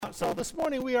So this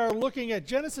morning we are looking at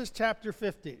Genesis chapter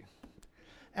 50.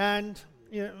 And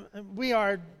we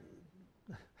are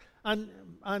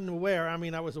unaware,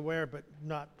 I was aware but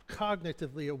not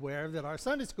cognitively aware, that our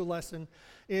Sunday school lesson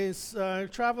is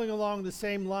traveling along the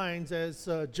same lines as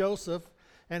Joseph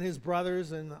and his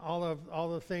brothers and all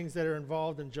the things that are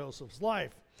involved in Joseph's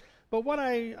life. But what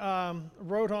I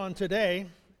wrote on today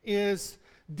is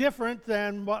different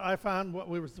than what I found,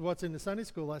 what's in the Sunday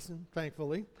school lesson,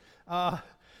 thankfully.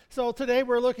 So today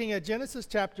we're looking at Genesis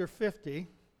chapter 50,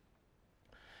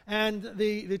 and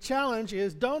the challenge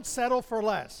is don't settle for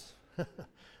less.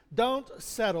 Don't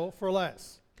settle for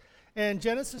less. And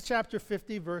Genesis chapter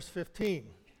 50, verse 15.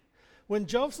 When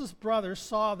Joseph's brothers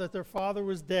saw that their father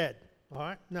was dead, all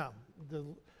right, now,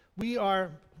 we are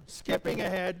skipping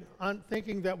ahead,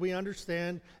 thinking that we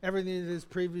understand everything that has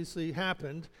previously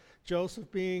happened. Joseph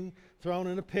being thrown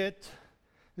in a pit,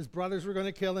 his brothers were going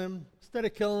to kill him. Instead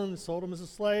of killing him, they sold him as a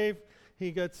slave.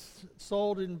 He gets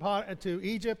sold to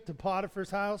Egypt, to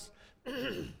Potiphar's house.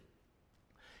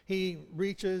 He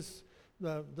reaches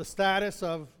the status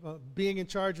of being in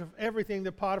charge of everything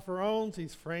that Potiphar owns.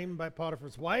 He's framed by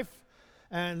Potiphar's wife.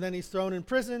 And then he's thrown in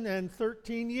prison, and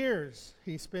 13 years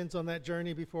he spends on that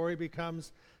journey before he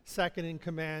becomes second in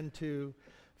command to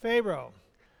Pharaoh.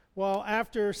 Well,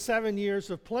 after 7 years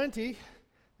of plenty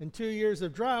and 2 years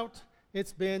of drought,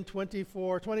 it's been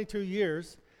 22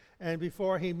 years, and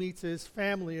before he meets his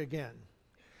family again.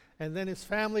 And then his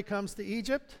family comes to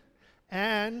Egypt,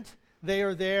 and they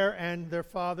are there, and their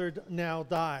father now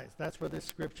dies. That's where this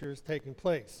scripture is taking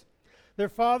place. Their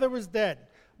father was dead.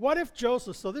 What if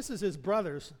Joseph, so this is his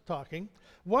brothers talking,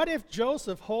 what if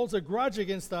Joseph holds a grudge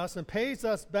against us and pays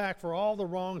us back for all the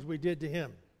wrongs we did to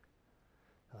him?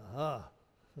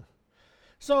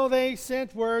 So they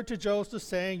sent word to Joseph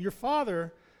saying, your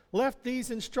father left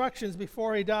these instructions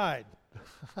before he died.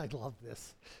 I love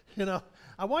this.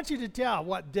 I want you to tell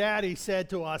what Daddy said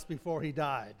to us before he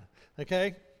died,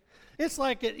 okay? It's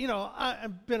like,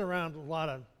 I've been around a lot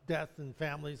of death and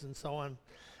families and so on,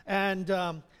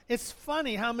 and it's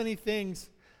funny how many things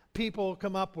people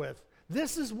come up with.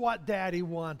 This is what Daddy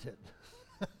wanted.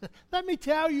 Let me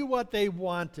tell you what they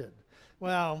wanted.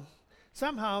 Well,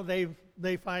 somehow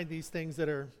they find these things that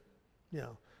are,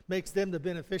 makes them the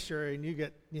beneficiary, and you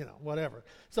get, whatever.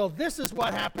 So this is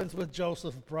what happens with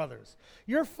Joseph's brothers.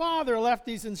 Your father left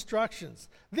these instructions.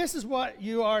 This is what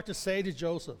you are to say to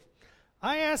Joseph.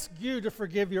 I ask you to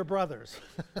forgive your brothers.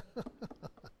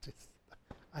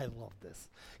 I love this.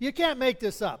 You can't make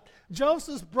this up.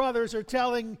 Joseph's brothers are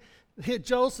telling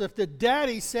Joseph that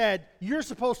Daddy said, you're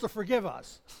supposed to forgive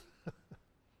us.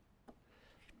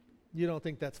 You don't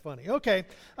think that's funny. Okay.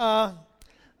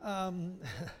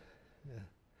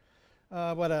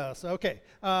 What else? Okay.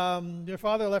 Your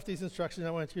father left these instructions.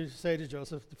 I want you to say to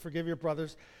Joseph, to forgive your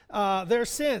brothers their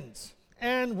sins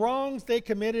and wrongs they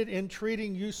committed in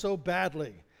treating you so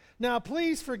badly. Now,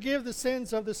 please forgive the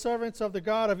sins of the servants of the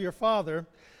God of your father.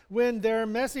 When their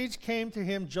message came to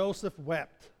him, Joseph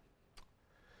wept.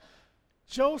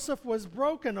 Joseph was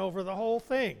broken over the whole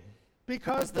thing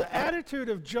because the attitude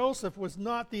of Joseph was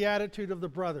not the attitude of the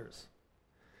brothers.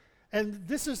 And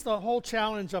this is the whole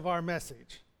challenge of our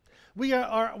message. We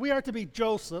are to be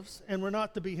Joseph's, and we're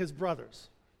not to be his brothers.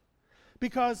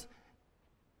 Because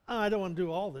I don't want to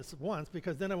do all this at once,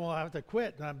 because then I will have to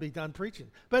quit and I'll be done preaching.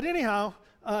 But anyhow,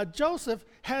 Joseph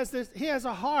has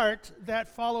a heart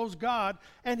that follows God,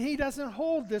 and he doesn't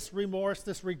hold this remorse,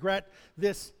 this regret,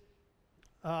 this,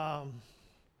 he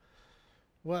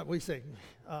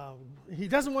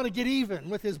doesn't want to get even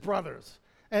with his brothers.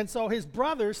 And so his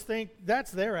brothers think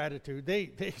that's their attitude.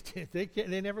 They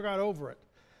never got over it,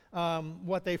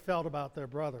 what they felt about their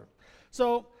brother.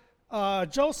 So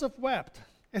Joseph wept.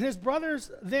 And his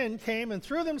brothers then came and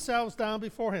threw themselves down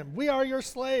before him. We are your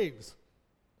slaves.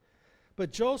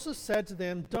 But Joseph said to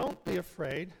them, don't be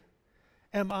afraid.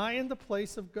 Am I in the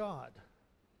place of God?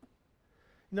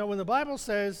 When the Bible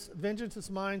says, vengeance is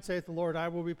mine, saith the Lord, I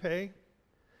will repay,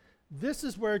 this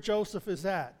is where Joseph is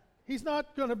at. He's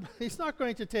not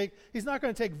going to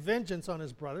take vengeance on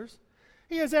his brothers.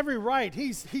 He has every right.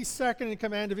 He's second in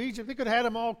command of Egypt. He could have had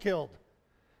them all killed,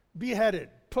 beheaded,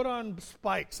 put on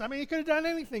spikes. He could have done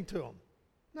anything to them.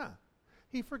 No,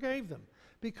 he forgave them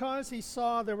because he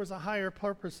saw there was a higher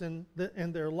purpose in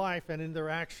their life and in their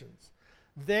actions.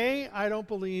 They, I don't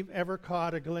believe, ever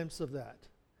caught a glimpse of that.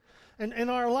 And in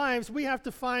our lives, we have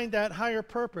to find that higher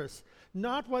purpose,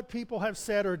 not what people have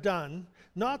said or done,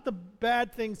 not the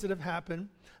bad things that have happened,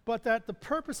 but that the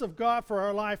purpose of God for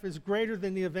our life is greater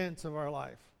than the events of our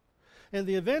life. And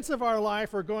the events of our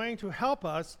life are going to help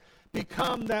us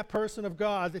become that person of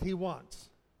God that he wants.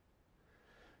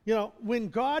 You know, when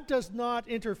God does not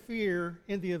interfere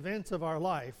in the events of our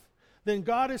life, then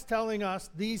God is telling us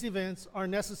these events are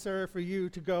necessary for you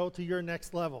to go to your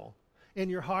next level in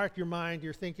your heart, your mind,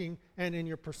 your thinking, and in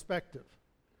your perspective.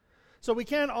 So we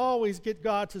can't always get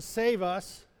God to save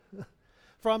us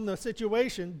from the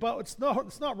situation, but it's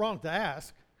not wrong to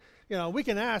ask. You know, we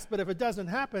can ask, but if it doesn't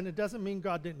happen, it doesn't mean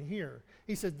God didn't hear.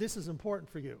 He said, this is important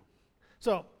for you.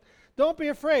 So don't be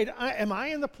afraid. Am I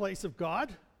in the place of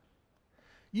God?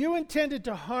 You intended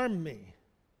to harm me.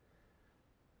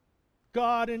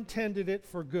 God intended it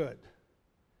for good.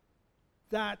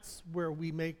 That's where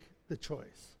we make the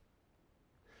choice.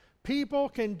 People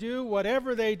can do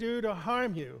whatever they do to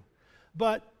harm you,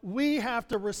 but we have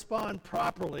to respond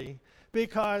properly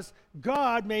because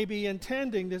God may be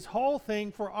intending this whole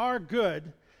thing for our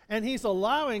good, and He's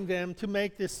allowing them to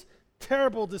make this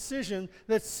terrible decision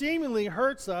that seemingly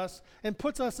hurts us and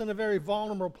puts us in a very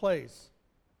vulnerable place.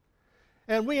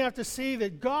 And we have to see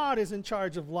that God is in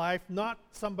charge of life, not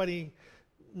somebody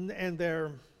and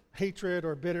their hatred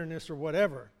or bitterness or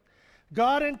whatever.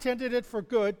 God intended it for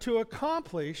good to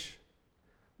accomplish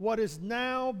what is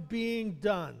now being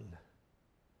done,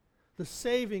 the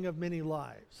saving of many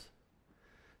lives.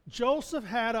 Joseph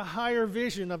had a higher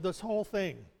vision of this whole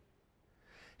thing.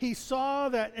 He saw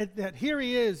that here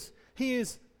he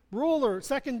is ruler,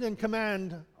 second in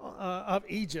command of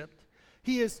Egypt.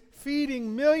 He is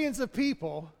feeding millions of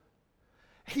people.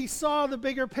 He saw the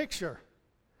bigger picture.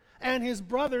 And his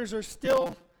brothers are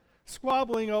still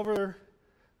squabbling over,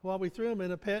 well, we threw him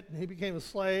in a pit and he became a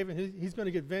slave and he's going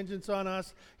to get vengeance on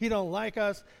us. He don't like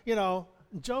us. You know,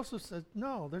 Joseph said,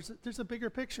 no, there's a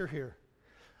bigger picture here.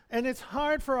 And it's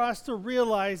hard for us to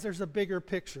realize there's a bigger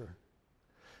picture.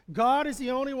 God is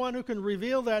the only one who can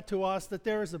reveal that to us, that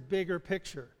there is a bigger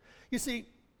picture. You see,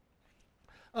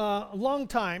 a long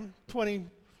time,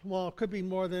 it could be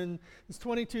more than, it's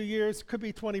 22 years, could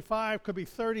be 25, could be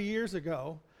 30 years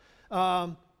ago,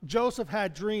 Joseph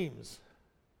had dreams.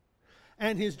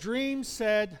 And his dreams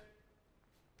said,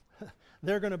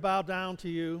 they're going to bow down to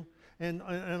you and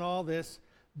all this.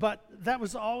 But that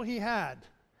was all he had,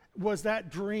 was that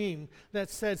dream that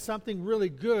said something really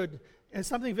good and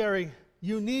something very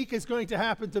unique is going to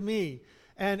happen to me.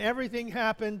 And everything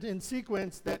happened in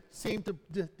sequence that seemed to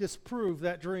disprove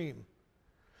that dream.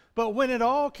 But when it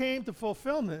all came to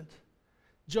fulfillment,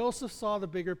 Joseph saw the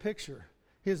bigger picture.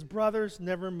 His brothers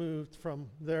never moved from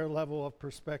their level of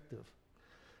perspective.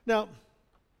 Now,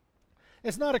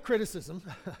 it's not a criticism,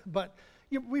 but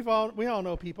we all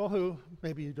know people who,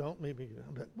 maybe you don't, maybe you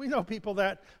don't, but we know people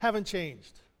that haven't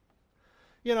changed.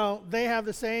 You know, they have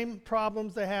the same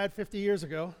problems they had 50 years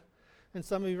ago. And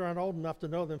some of you aren't old enough to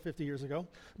know them 50 years ago.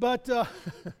 But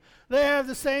they have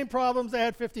the same problems they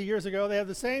had 50 years ago. They have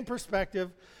the same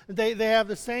perspective. They have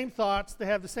the same thoughts. They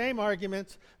have the same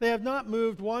arguments. They have not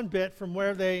moved one bit from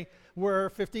where they were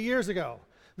 50 years ago.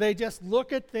 They just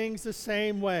look at things the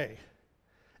same way.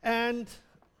 And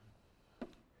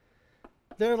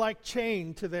they're like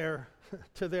chained to their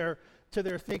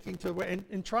thinking,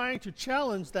 and trying to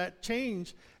challenge that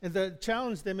change, and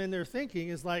challenge them in their thinking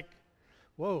is like,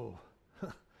 whoa.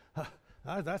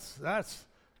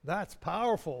 That's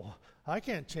powerful. I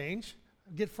can't change.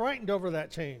 Get frightened over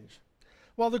that change.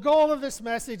 Well, the goal of this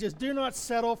message is do not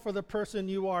settle for the person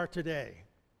you are today.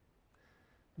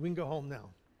 We can go home now.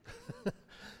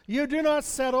 You do not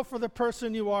settle for the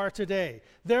person you are today.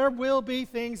 There will be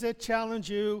things that challenge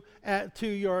you to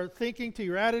your thinking, to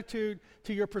your attitude,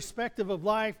 to your perspective of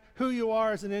life, who you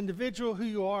are as an individual, who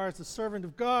you are as a servant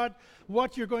of God,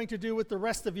 what you're going to do with the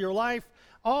rest of your life.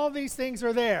 All these things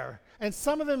are there, and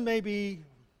some of them may be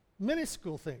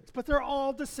minuscule things, but they're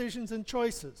all decisions and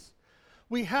choices.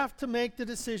 We have to make the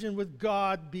decision with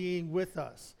God being with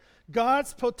us.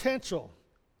 God's potential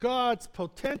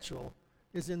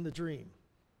is in the dream.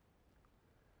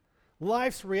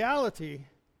 Life's reality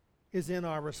is in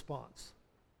our response.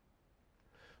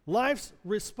 Life's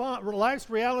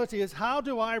reality is, how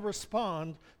do I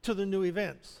respond to the new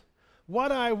events?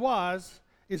 What I was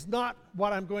is not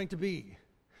what I'm going to be,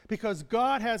 because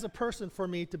God has a person for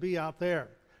me to be out there.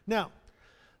 Now,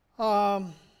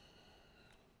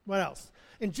 what else?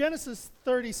 In Genesis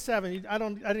 37, I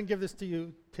didn't give this to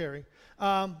you, Terry.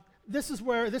 This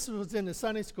was in the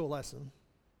Sunday school lesson.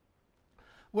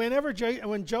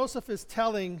 When Joseph is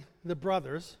telling the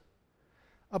brothers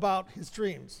about his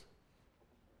dreams,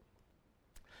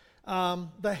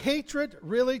 the hatred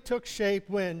really took shape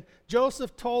when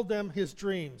Joseph told them his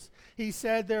dreams. He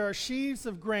said there are sheaves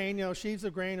of grain, or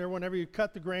whenever you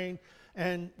cut the grain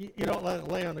and you don't let it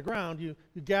lay on the ground, you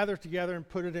gather it together and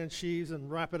put it in sheaves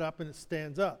and wrap it up and it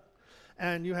stands up.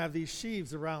 And you have these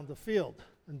sheaves around the field.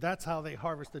 And that's how they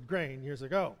harvested grain years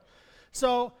ago.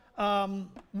 So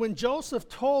when Joseph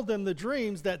told them the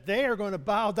dreams that they are going to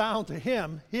bow down to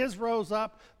him, his rose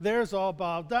up, theirs all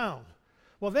bowed down.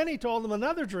 Well, then he told them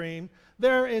another dream.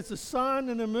 There is a sun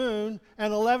and a moon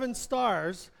and 11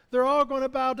 stars. They're all going to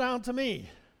bow down to me.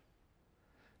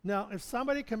 Now, if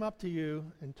somebody came up to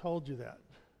you and told you that,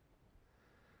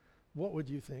 what would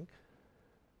you think?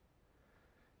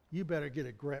 You better get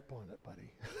a grip on it,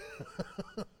 buddy.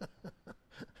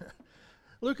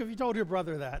 Luke, if you told your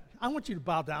brother that, I want you to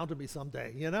bow down to me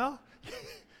someday, you know?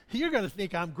 You're going to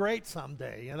think I'm great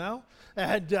someday, you know?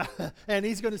 And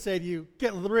he's going to say to you,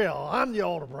 get real, I'm the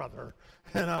older brother,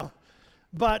 you know?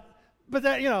 But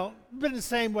that, you know, been the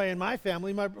same way in my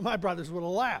family. My brothers would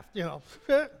have laughed, you know?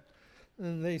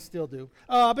 And they still do.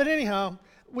 But anyhow,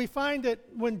 we find that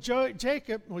when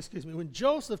when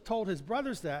Joseph told his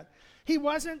brothers that, he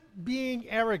wasn't being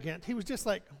arrogant. He was just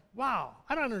like, wow,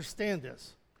 I don't understand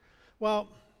this. Well,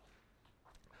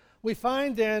 we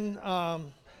find then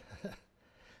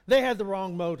they had the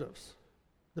wrong motives,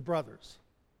 the brothers.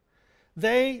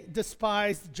 They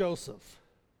despised Joseph.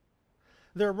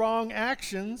 Their wrong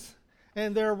actions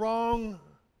and their wrong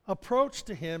approach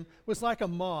to him was like a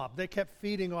mob. They kept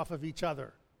feeding off of each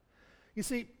other. You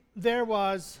see, there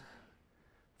was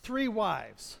 3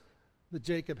 wives that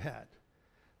Jacob had.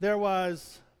 There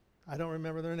was, I don't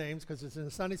remember their names because it's in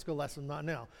a Sunday school lesson, not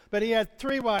now. But he had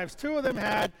 3 wives. 2 of them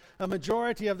had a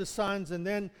majority of the sons, and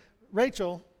then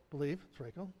Rachel, I believe, it's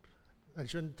Rachel. I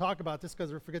shouldn't talk about this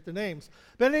because I forget the names.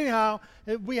 But anyhow,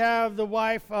 we have the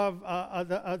wife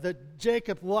that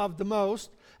Jacob loved the most,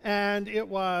 and it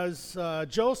was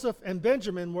Joseph and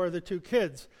Benjamin were the 2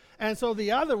 kids. And so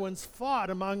the other ones fought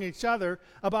among each other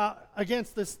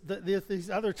against these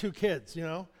other 2 kids, you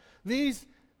know. These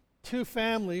 2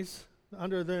 families,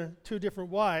 under their 2 different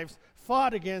wives,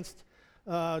 fought against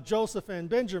Joseph and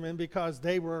Benjamin because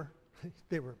they were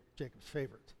Jacob's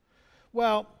favorites.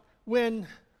 Well, when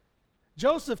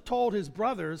Joseph told his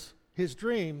brothers his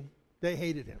dream, they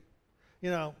hated him. You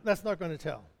know, that's not going to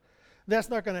tell. That's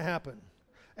not going to happen.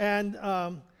 And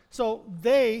so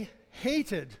they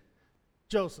hated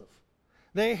Joseph.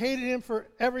 They hated him for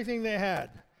everything they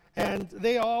had. And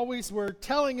they always were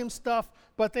telling him stuff,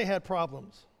 but they had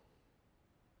problems.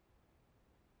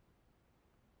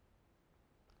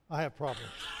 I have problems.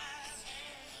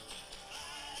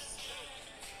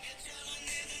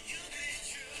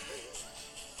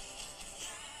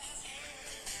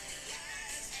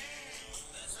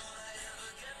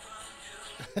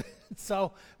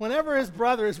 So whenever his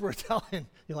brothers were telling,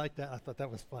 you like that? I thought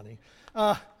that was funny.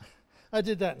 I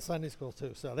did that in Sunday school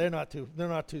too, so they're not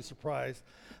too surprised.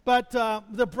 But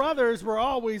the brothers were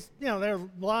always, you know, they're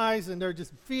lies and they're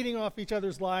just feeding off each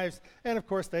other's lives, and of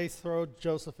course they throw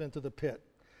Joseph into the pit.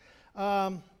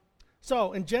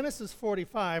 So in Genesis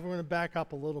 45, we're going to back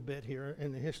up a little bit here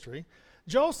in the history.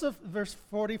 Joseph, verse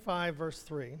 45, verse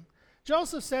 3.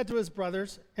 Joseph said to his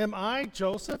brothers, "Am I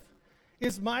Joseph?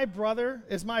 Is my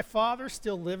father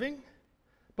still living?"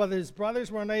 But his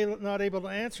brothers were not able to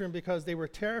answer him because they were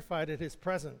terrified at his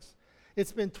presence.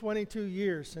 It's been 22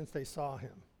 years since they saw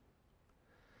him.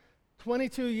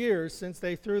 22 years since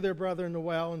they threw their brother in the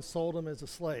well and sold him as a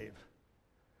slave.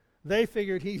 They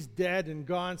figured he's dead and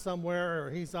gone somewhere,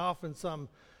 or he's off in some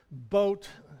boat,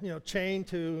 you know, chained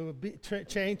to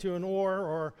an oar,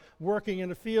 or working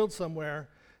in a field somewhere.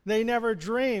 They never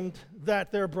dreamed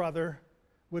that their brother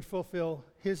would fulfill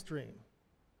his dream.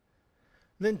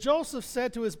 Then Joseph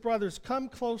said to his brothers, "Come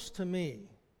close to me."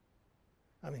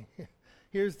 I mean,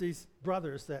 here's these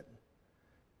brothers that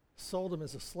sold him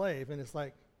as a slave, and it's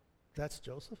like, that's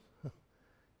Joseph?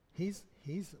 He's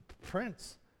a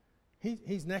prince.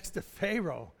 He's next to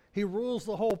Pharaoh. He rules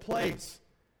the whole place.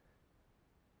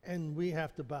 And we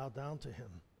have to bow down to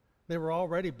him. They were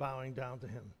already bowing down to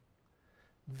him.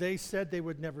 They said they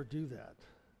would never do that.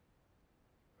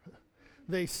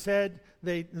 They said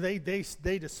they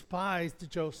despised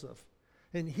Joseph.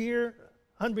 And here,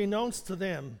 unbeknownst to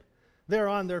them, they're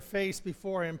on their face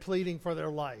before him pleading for their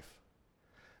life.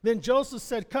 Then Joseph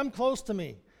said, "Come close to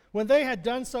me." When they had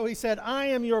done so, he said, "I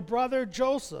am your brother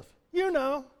Joseph. You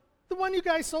know, the one you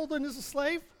guys sold in as a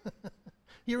slave.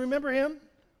 You remember him?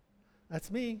 That's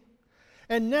me.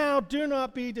 And now do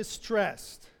not be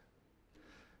distressed."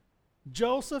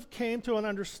 Joseph came to an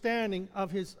understanding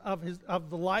of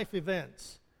the life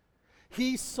events.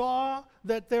 He saw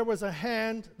that there was the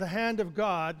hand of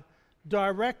God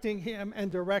directing him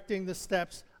and directing the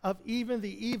steps of even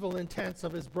the evil intents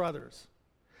of his brothers.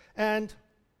 And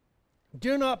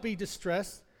do not be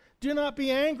distressed. Do not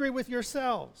be angry with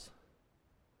yourselves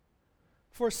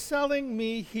for selling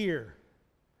me here,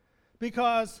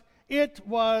 because It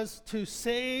was to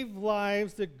save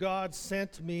lives that God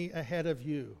sent me ahead of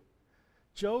you.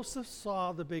 Joseph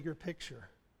saw the bigger picture.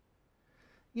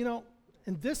 You know,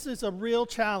 and this is a real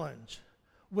challenge.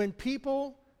 When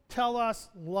people tell us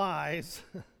lies,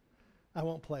 I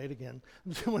won't play it again.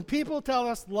 When people tell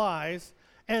us lies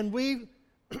and we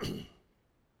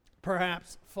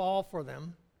perhaps fall for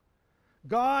them,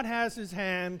 God has his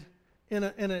hand in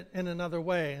another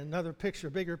way, another picture,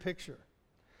 bigger picture.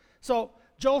 So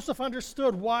Joseph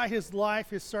understood why his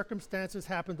life, his circumstances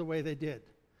happened the way they did.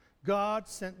 God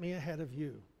sent me ahead of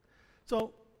you.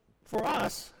 So for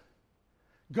us,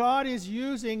 God is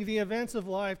using the events of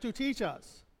life to teach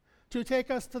us, to take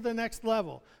us to the next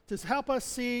level, to help us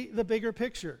see the bigger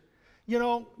picture. You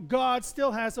know, God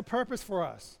still has a purpose for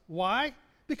us. Why?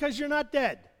 Because you're not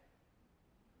dead.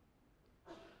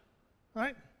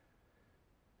 Right?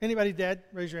 Anybody dead?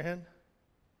 Raise your hand.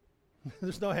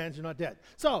 There's no hands, you're not dead.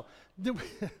 So,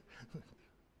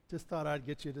 just thought I'd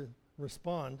get you to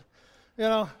respond. You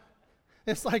know,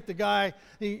 it's like the guy,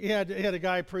 he had a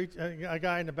guy preach, a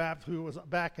guy in the Baptist who was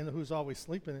back and who's always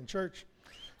sleeping in church.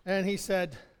 And he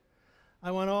said, I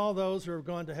want all those who are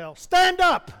going to hell, stand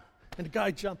up! And the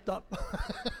guy jumped up.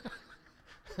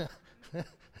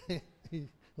 He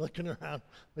looking around,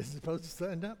 is he supposed to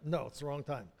stand up? No, it's the wrong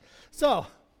time. So,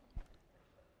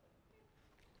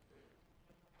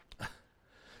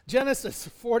 Genesis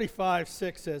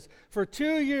 45:6 says, for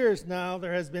 2 years now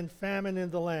there has been famine in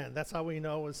the land. That's how we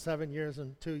know it was 7 years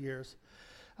and 2 years.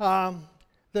 The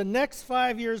next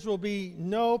 5 years will be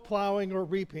no plowing or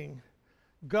reaping.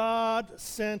 God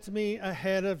sent me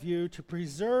ahead of you to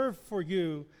preserve for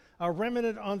you a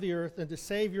remnant on the earth and to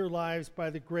save your lives by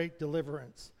the great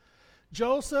deliverance.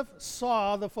 Joseph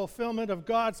saw the fulfillment of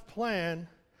God's plan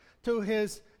to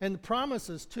his and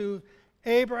promises to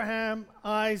Abraham,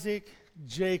 Isaac,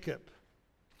 Jacob.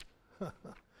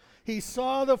 He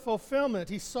saw the fulfillment.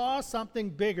 He saw something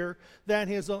bigger than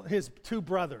his two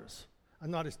brothers.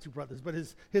 Not his two brothers, but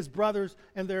his brothers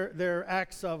and their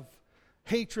acts of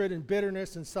hatred and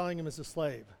bitterness and selling him as a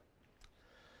slave.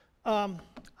 I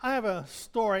have a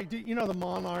story. You know the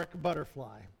monarch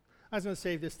butterfly? I was going to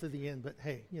save this to the end, but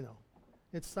hey, you know,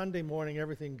 it's Sunday morning,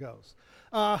 everything goes.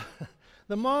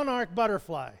 The monarch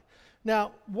butterfly.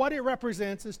 Now, what it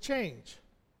represents is change.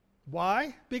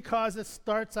 Why? Because it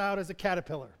starts out as a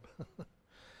caterpillar.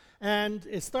 And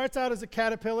it starts out as a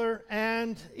caterpillar,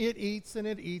 and it eats, and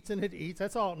it eats, and it eats.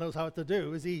 That's all it knows how to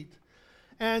do, is eat.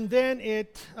 And then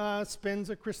it spins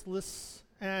a chrysalis.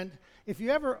 And did you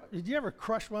ever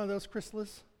crush one of those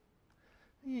chrysalis?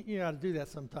 You ought to do that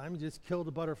sometime. You just kill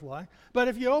the butterfly. But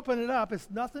if you open it up, it's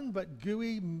nothing but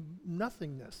gooey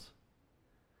nothingness.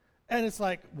 And it's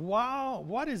like, wow,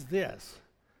 what is this?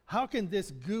 How can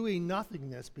this gooey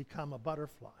nothingness become a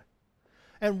butterfly?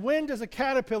 And when does a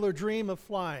caterpillar dream of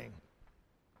flying?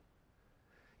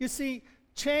 You see,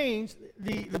 change,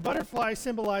 the butterfly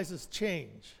symbolizes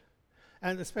change,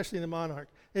 and especially the monarch.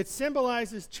 It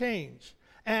symbolizes change.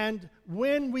 And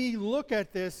when we look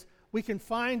at this, we can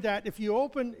find that if you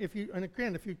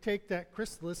take that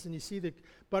chrysalis and you see the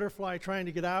butterfly trying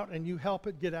to get out and you help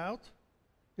it get out,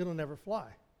 it'll never fly.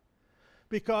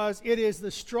 Because it is the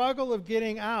struggle of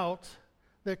getting out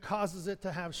that causes it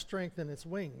to have strength in its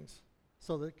wings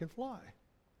so that it can fly.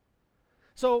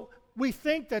 So we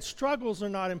think that struggles are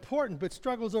not important, but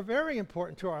struggles are very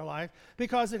important to our life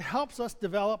because it helps us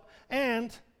develop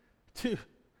and to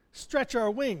stretch our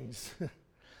wings.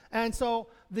 And so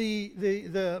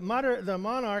the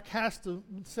monarch has to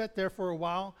sit there for a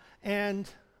while and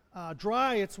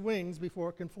dry its wings before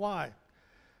it can fly.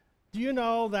 Do you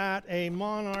know that a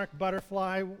monarch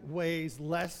butterfly weighs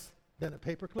less than a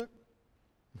paperclip?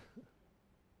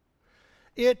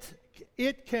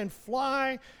 It can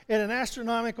fly at an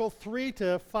astronomical 3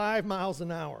 to 5 miles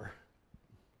an hour.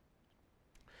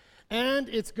 And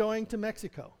it's going to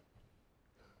Mexico.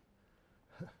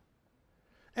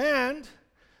 And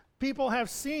people have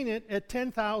seen it at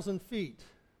 10,000 feet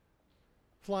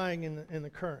flying in the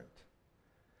current.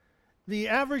 The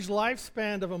average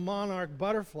lifespan of a monarch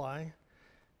butterfly,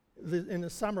 in the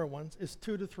summer ones, is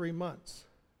 2 to 3 months.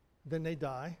 Then they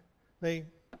die. They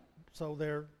sow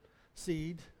their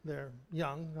seed, their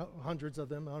young, hundreds of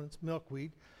them on its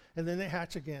milkweed, and then they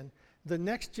hatch again. The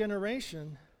next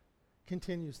generation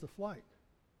continues the flight.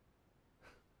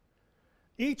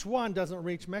 Each one doesn't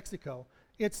reach Mexico.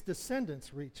 Its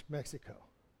descendants reach Mexico.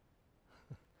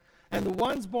 And the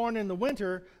ones born in the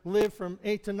winter live from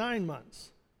 8 to 9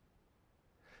 months.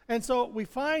 And so we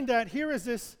find that here is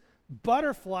this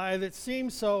butterfly that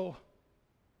seems so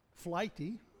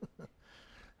flighty,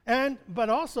 but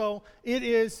also it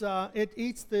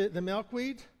eats the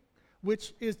milkweed.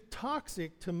 which is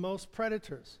toxic to most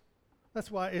predators. That's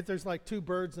why there's like two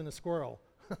birds and a squirrel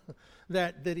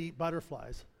that eat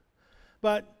butterflies.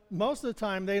 But most of the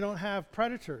time, they don't have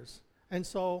predators, and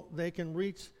so they can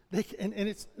reach. And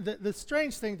it's the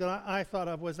strange thing that I thought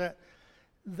of was that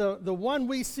the one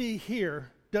we see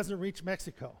here doesn't reach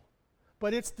Mexico,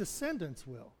 but its descendants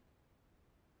will.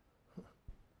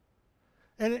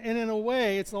 And in a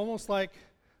way, it's almost like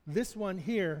this one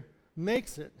here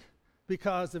makes it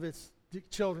because of its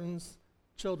children's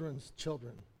children's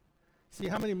children. See,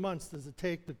 how many months does it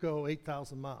take to go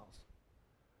 8,000 miles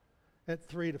at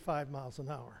 3 to 5 miles an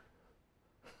hour?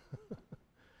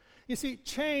 You see,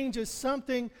 change is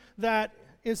something that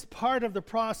is part of the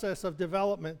process of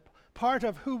development, part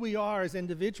of who we are as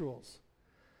individuals.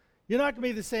 You're not going to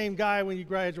be the same guy when you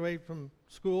graduate from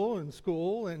school,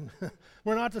 and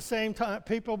we're not the same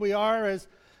people we are as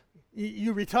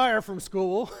you retire from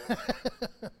school,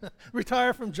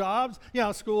 retire from jobs,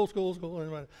 school, and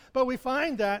whatever. But we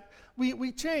find that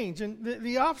we change, and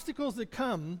the obstacles that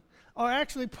come are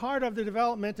actually part of the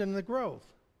development and the growth.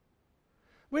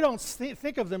 We don't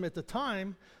think of them at the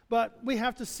time, but we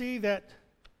have to see that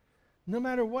no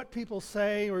matter what people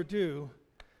say or do,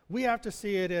 we have to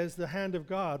see it as the hand of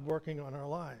God working on our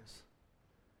lives.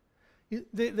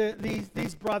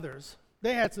 These brothers,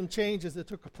 they had some changes that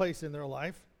took place in their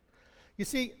life. You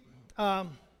see, the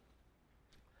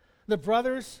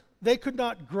brothers, they could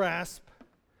not grasp,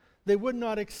 they would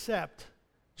not accept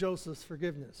Joseph's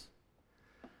forgiveness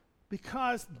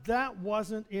because that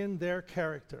wasn't in their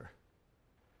character.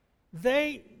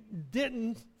 They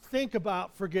didn't think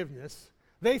about forgiveness.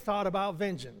 They thought about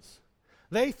vengeance.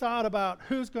 They thought about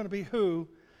who's going to be who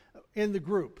in the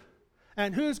group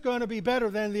and who's going to be better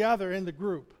than the other in the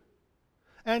group.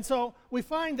 And so we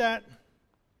find that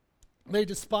they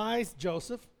despised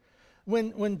Joseph.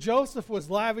 When Joseph was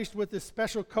lavished with this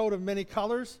special coat of many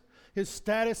colors, his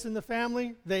status in the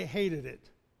family, they hated it.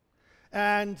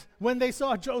 And when they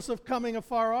saw Joseph coming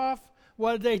afar off,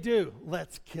 what did they do?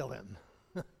 Let's kill him.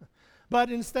 But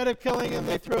instead of killing him,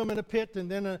 they threw him in a pit, and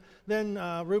then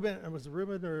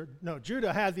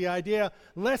Judah had the idea,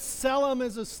 let's sell him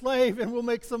as a slave and we'll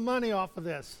make some money off of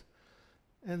this.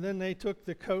 And then they took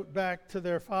the coat back to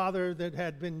their father that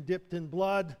had been dipped in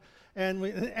blood. And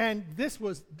this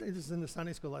is in the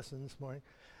Sunday school lesson this morning.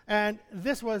 And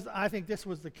I think this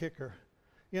was the kicker.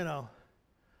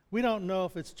 We don't know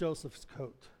if it's Joseph's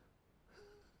coat.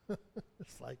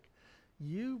 It's like,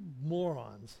 you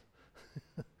morons.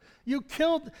 You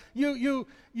killed, you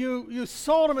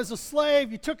sold him as a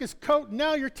slave, you took his coat, and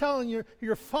now you're telling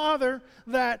your father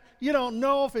that you don't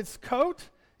know if it's coat,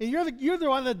 and you're the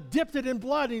one that dipped it in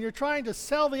blood, and you're trying to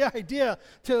sell the idea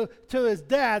to his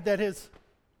dad that his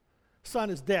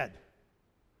son is dead.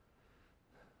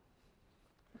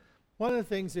 One of the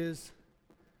things is,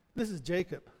 this is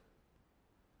Jacob.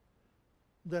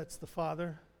 That's the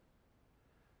father.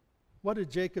 What did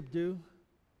Jacob do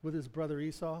with his brother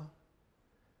Esau?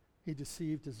 He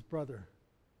deceived his brother,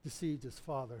 deceived his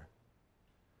father.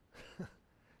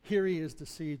 Here he is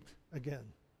deceived again,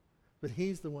 but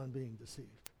he's the one being deceived.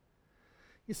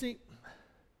 You see,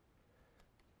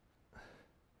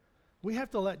 we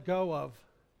have to let go of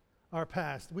our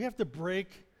past. We have to break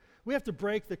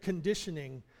the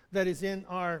conditioning that is in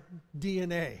our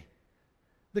DNA.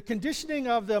 The conditioning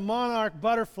of the monarch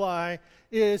butterfly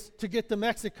is to get to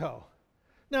Mexico.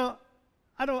 Now,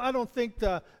 I don't think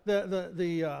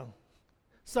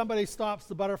somebody stops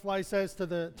the butterfly, says to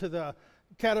the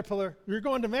caterpillar, "You're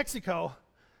going to Mexico.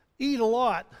 Eat a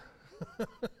lot."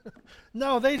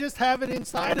 No, they just have it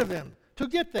inside of them to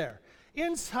get there.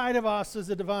 Inside of us is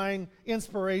a divine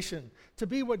inspiration to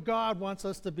be what God wants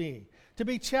us to be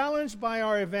challenged by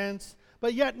our events,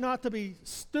 but yet not to be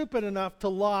stupid enough to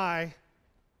lie.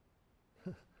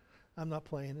 I'm not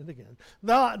playing it again.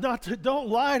 Don't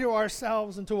lie to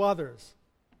ourselves and to others.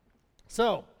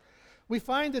 So, we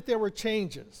find that there were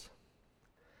changes.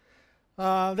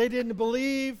 They didn't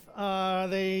believe.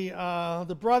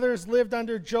 The brothers lived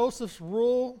under Joseph's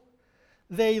rule.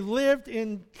 They lived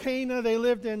in Canaan. They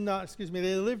lived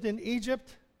in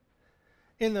Egypt,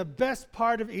 in the best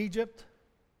part of Egypt,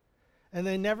 and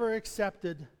they never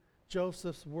accepted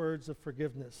Joseph's words of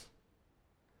forgiveness.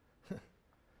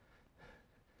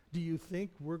 Do you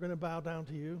think we're going to bow down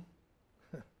to you?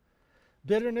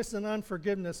 Bitterness and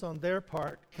unforgiveness on their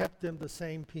part kept them the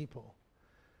same people.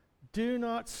 Do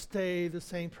not stay the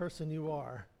same person you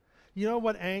are. You know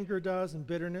what anger does and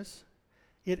bitterness?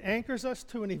 It anchors us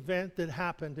to an event that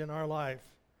happened in our life,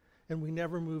 and we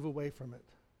never move away from it.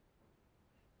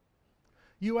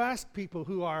 You ask people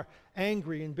who are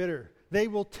angry and bitter, They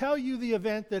will tell you the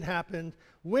event that happened,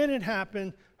 when it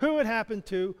happened, who it happened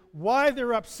to, why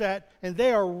they're upset, and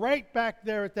they are right back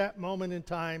there at that moment in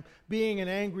time being an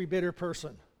angry, bitter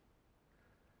person.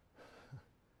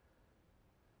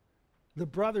 The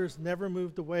brothers never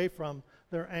moved away from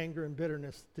their anger and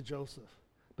bitterness to Joseph.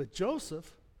 But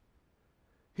Joseph,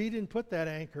 he didn't put that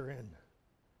anchor in.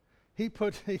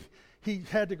 He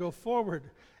had to go forward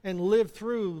and live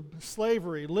through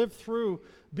slavery, live through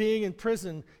being in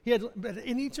prison. But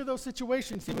in each of those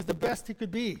situations, he was the best he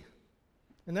could be.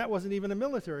 And that wasn't even a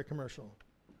military commercial.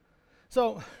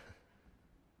 So,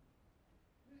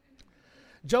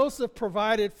 Joseph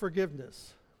provided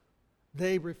forgiveness.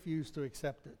 They refused to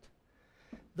accept it.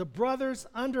 The brothers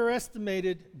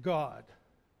underestimated God.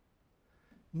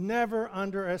 Never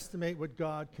underestimate what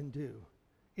God can do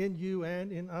in you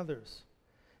and in others.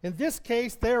 In this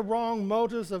case, their wrong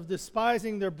motives of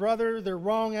despising their brother, their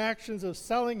wrong actions of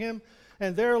selling him,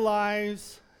 and their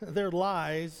lies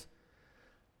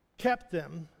kept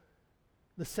them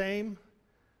the same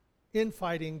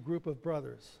infighting group of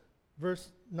brothers.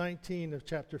 Verse 19 of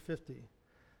chapter 50.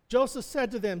 Joseph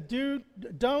said to them,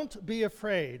 don't be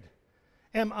afraid.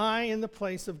 Am I in the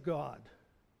place of God?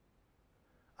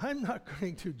 I'm not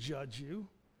going to judge you.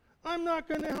 I'm not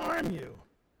going to harm you.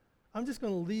 I'm just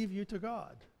going to leave you to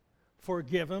God.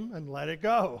 Forgive him and let it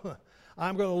go.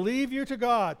 I'm going to leave you to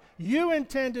God. You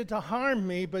intended to harm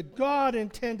me, but God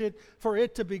intended for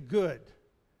it to be good.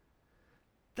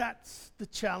 That's the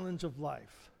challenge of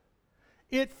life.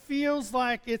 It feels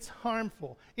like it's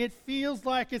harmful. It feels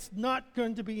like it's not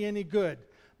going to be any good.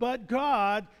 But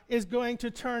God is going to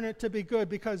turn it to be good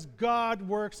because God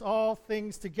works all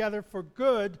things together for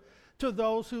good to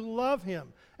those who love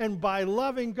him. And by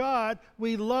loving God,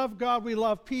 we love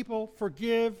people,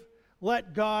 forgive,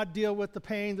 let God deal with the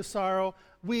pain, the sorrow.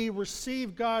 We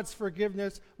receive God's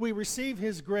forgiveness, we receive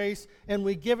his grace, and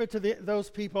we give it to those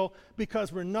people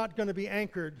because we're not going to be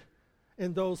anchored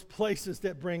in those places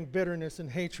that bring bitterness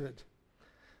and hatred.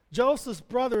 Joseph's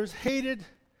brothers hated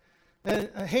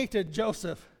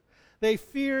Joseph. They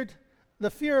feared the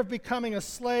fear of becoming a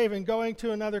slave and going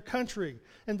to another country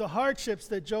and the hardships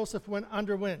that Joseph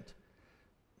underwent.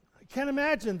 I can't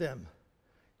imagine them.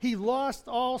 He lost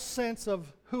all sense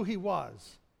of who he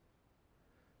was.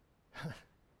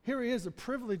 Here he is, a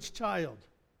privileged child.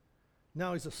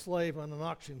 Now he's a slave on an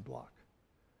auction block.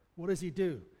 What does he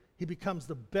do? He becomes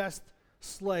the best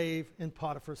slave in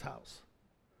Potiphar's house.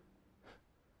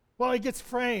 Well, he gets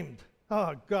framed.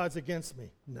 Oh, God's against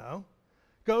me. No.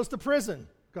 Goes to prison.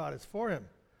 God is for him.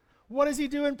 What does he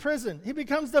do in prison? He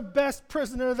becomes the best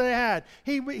prisoner they had.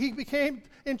 He became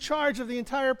in charge of the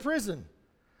entire prison,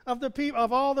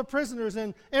 of all the prisoners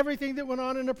and everything that went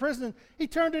on in the prison. He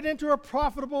turned it into a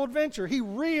profitable adventure. He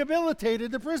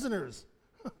rehabilitated the prisoners.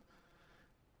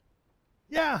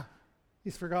 Yeah,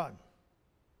 he's forgotten.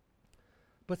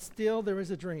 But still there is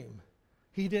a dream.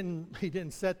 He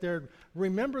didn't sit there,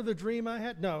 remember the dream I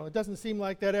had? No, it doesn't seem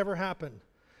like that ever happened.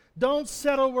 Don't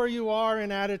settle where you are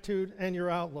in attitude and your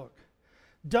outlook.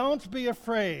 Don't be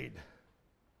afraid.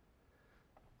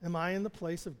 Am I in the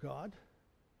place of God?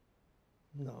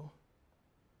 No.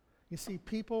 You see,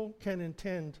 people can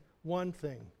intend one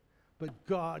thing, but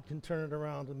God can turn it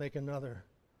around and make another.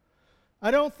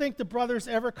 I don't think the brothers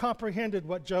ever comprehended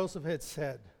what Joseph had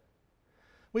said.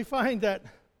 We find that,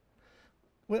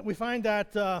 where's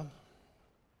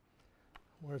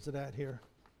it at here?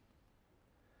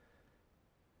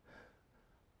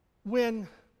 When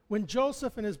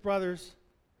Joseph and his brothers,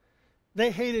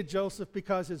 they hated Joseph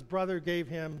because his father gave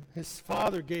him a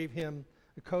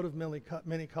coat of many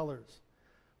colors.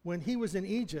 When he was in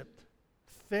Egypt,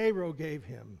 Pharaoh gave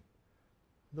him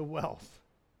the wealth.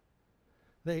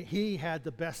 He had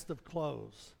the best of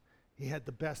clothes. He had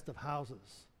the best of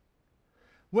houses.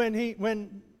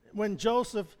 When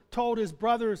Joseph told his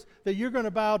brothers that you're going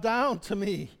to bow down to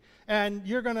me and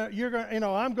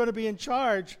I'm going to be in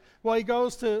charge. Well, he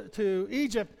goes to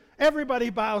Egypt. Everybody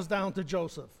bows down to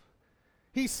Joseph.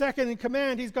 He's second in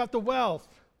command. He's got the wealth.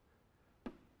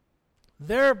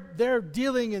 They're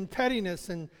dealing in pettiness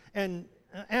and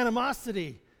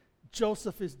animosity.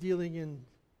 Joseph is dealing in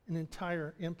an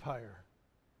entire empire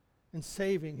and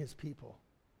saving his people.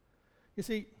 You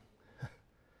see,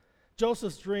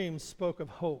 Joseph's dreams spoke of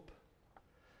hope.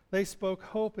 They spoke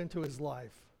hope into his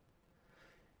life.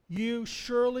 You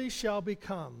surely shall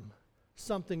become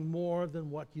something more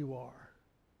than what you are.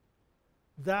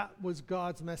 That was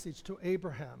God's message to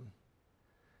Abraham,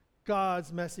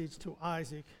 God's message to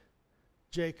Isaac,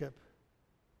 Jacob,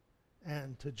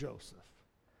 and to Joseph.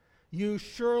 You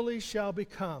surely shall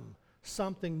become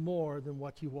something more than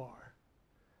what you are.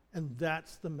 And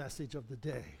that's the message of the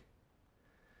day.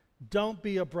 Don't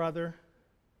be a brother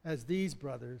as these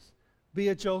brothers. Be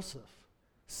a Joseph.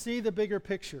 See the bigger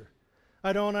picture.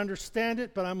 I don't understand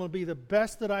it, but I'm going to be the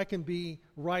best that I can be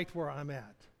right where I'm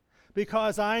at.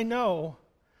 Because I know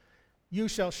you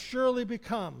shall surely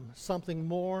become something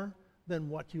more than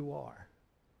what you are.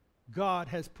 God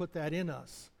has put that in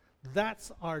us.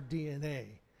 That's our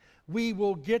DNA. We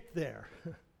will get there.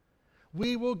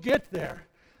 We will get there.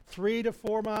 3 to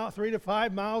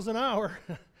 5 miles an hour.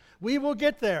 We will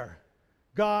get there.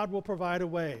 God will provide a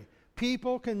way.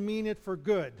 People can mean it for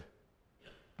good,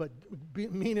 but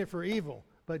mean it for evil,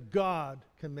 but God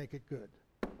can make it good.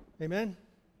 Amen?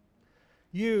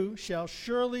 You shall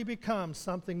surely become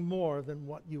something more than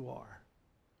what you are.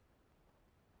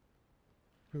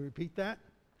 Can we repeat that?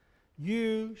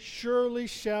 You surely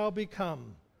shall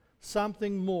become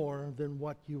something more than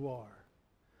what you are.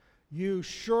 You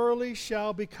surely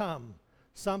shall become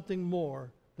something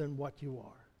more than what you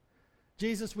are.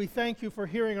 Jesus, we thank you for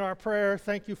hearing our prayer.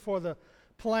 Thank you for the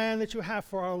plan that you have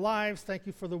for our lives. Thank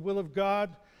you for the will of God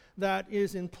that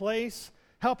is in place.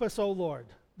 Help us, O Lord,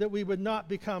 that we would not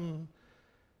become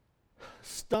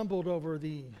stumbled over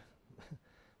the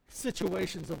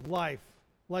situations of life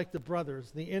like the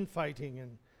brothers, the infighting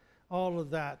and all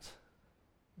of that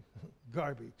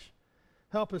garbage.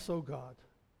 Help us, O God,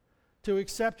 to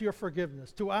accept your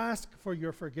forgiveness, to ask for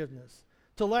your forgiveness,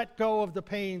 to let go of the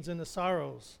pains and the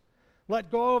sorrows.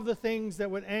 Let go of the things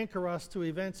that would anchor us to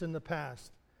events in the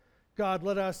past. God,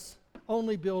 let us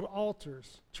only build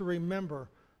altars to remember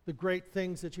the great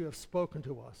things that you have spoken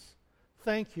to us.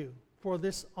 Thank you for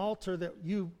this altar that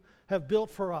you have built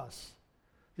for us,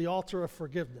 the altar of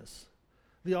forgiveness,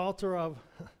 the altar of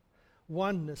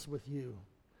oneness with you.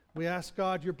 We ask,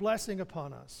 God, your blessing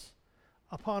upon us,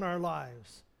 upon our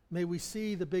lives. May we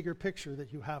see the bigger picture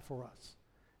that you have for us.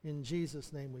 In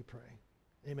Jesus' name we pray.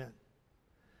 Amen.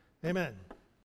 Amen.